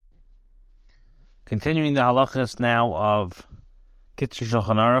Continuing the halachas now of Kitzur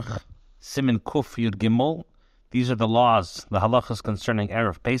Shulchan Aruch, Siman Kuf Yud Gimel. These are the laws, the halachas concerning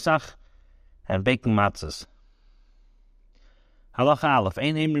Erev Pesach and Bakkng of Matzos. Halacha Aleph.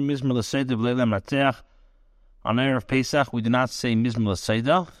 Ein Emri Mizmor L'Seidah V'Leila Marteach. On Erev Pesach, we do not say Mizmor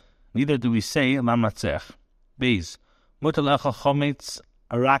L'Seidah, neither do we say Lam Marteach. Beis. Mutar L'Echal Chometz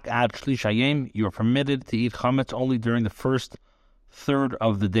Arak Ad Shlish Hayom. You are permitted to eat chometz only during the first third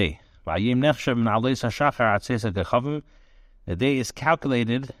of the day. The day is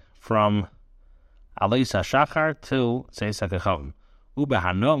calculated from Aleis HaShachar till Tzeis HaKechavim.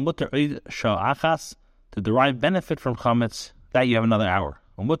 Ubehano mutar oid sha'achas, to derive benefit from chametz, that you have another hour.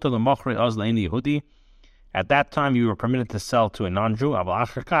 Umutar l'mochri oz l'eini Yehudi. At that time you are permitted to sell to a non-Jew.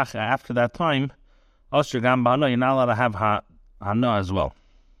 After that time, osher gam b'hano, you're not allowed to have hana as well.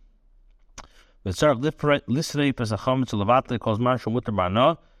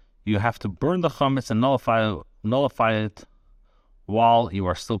 You have to burn the chametz and nullify it while you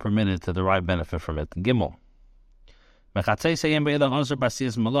are still permitted to derive benefit from it. Gimel.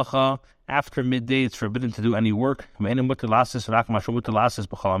 After midday, it's forbidden to do any work. You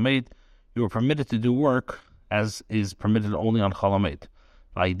are permitted to do work as is permitted only on Chol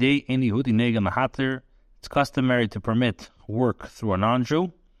Hamoed. It's customary to permit work through a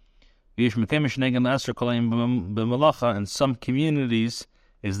non-Jew. In some communities,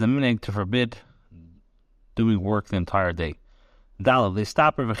 is the minhag to forbid doing work the entire day. To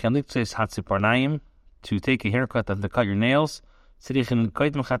take a haircut and to cut your nails,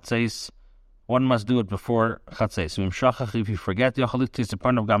 one must do it before Chatzos. If you forget, you're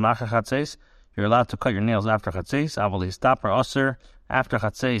allowed to cut your nails after Chatzos. After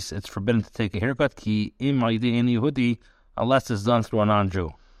Chatzos, it's forbidden to take a haircut, unless it's done through a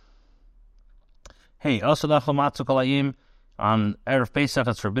non-Jew. Hey, also on Erev Pesach,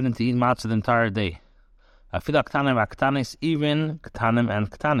 it's forbidden to eat matzah the entire day. Even ktanim and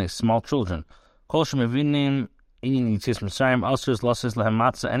ktanis, small children.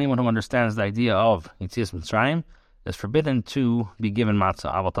 Anyone who understands the idea of Yetzias Mitzrayim is forbidden to be given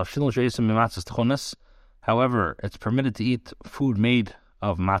matzah. However, it's permitted to eat food made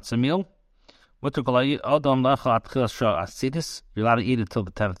of matzah meal. You're allowed to eat it till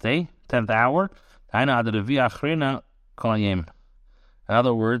the 10th hour. In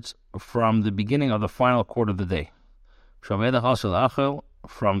other words, from the beginning of the final quarter of the day. From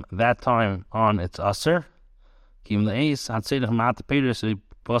that time on, it's aser.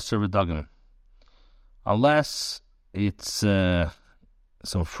 Unless it's some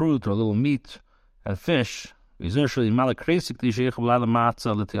fruit or a little meat and fish. You should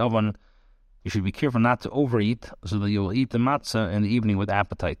be careful not to overeat, so that you will eat the matzah in the evening with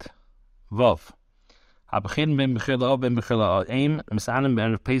appetite. Vav. The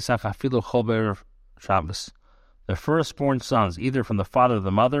firstborn sons, either from the father or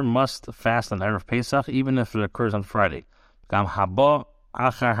the mother, must fast on Erev Pesach, even if it occurs on Friday. A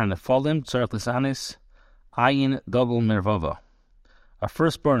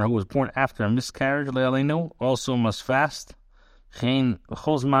firstborn who was born after a miscarriage also must fast. When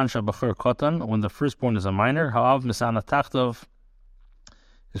the firstborn is a minor,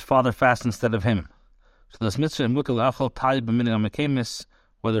 his father fasts instead of him. So this mitzvah in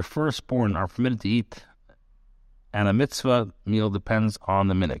whether firstborn are permitted to eat, and a mitzvah meal depends on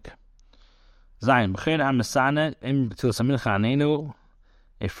the minhag.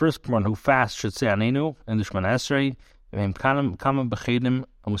 A firstborn who fasts should say Anenu in the Shemana Esrei.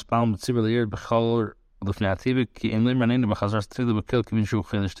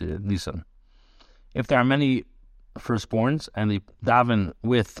 If there are many firstborns and they daven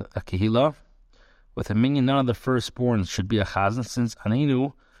with a kehillah, with a minyan, none of the firstborns should be a chazan, since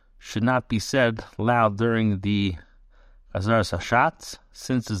Anenu should not be said loud during the Chazaras Hashatz,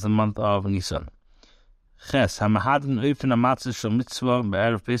 since it's the month of Nisan. Ches, hamahadin oifin amatzis shel mitzvah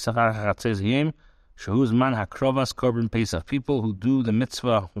be'erev Pesach ha'chatzes hayom, shehuz man hakrovas korban Pesach. People who do the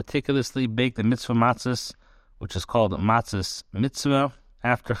mitzvah meticulously bake the mitzvah matzis, which is called matzis mitzvah,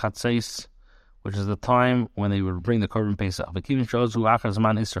 after chatzes, which is the time when they would bring the korban Pesach. V'kivin shozu achar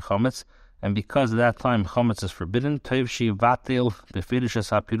zman iser chometz, and because at that time chometz is forbidden, toiv shivatel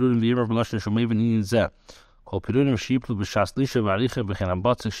befidushes hapirudim v'yirav b'loshen shumevin inin zeh. Kol pirudim shiplu b'shas lisha v'aricha v'chen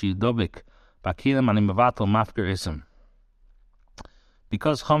abatzik shidobik b'kilim ani mevatel mafker isim.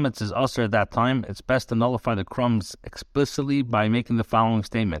 Because chometz is usher at that time, it's best to nullify the crumbs explicitly by making the following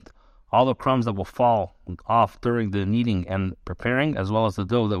statement. All the crumbs that will fall off during the kneading and preparing, as well as the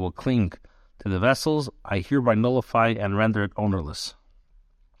dough that will cling to the vessels, I hereby nullify and render it ownerless.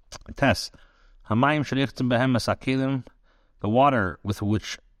 Test. Hamayim shenichtim behem masakelim, the water with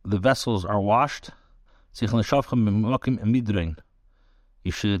which the vessels are washed,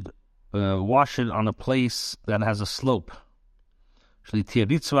 You should wash it on a place that has a slope.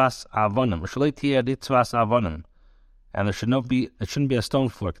 And there shouldn't be a stone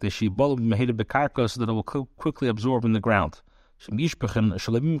floor. So that it will quickly absorb in the ground. If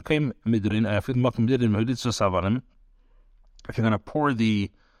you're going to pour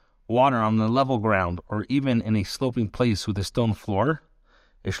the water on the level ground or even in a sloping place with a stone floor,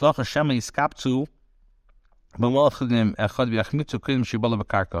 there's a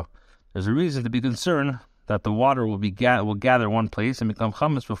reason to be concerned that the water will gather one place and become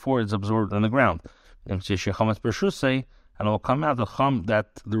chametz before it's absorbed in the ground. And it will come out that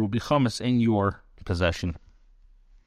there will be chametz in your possession.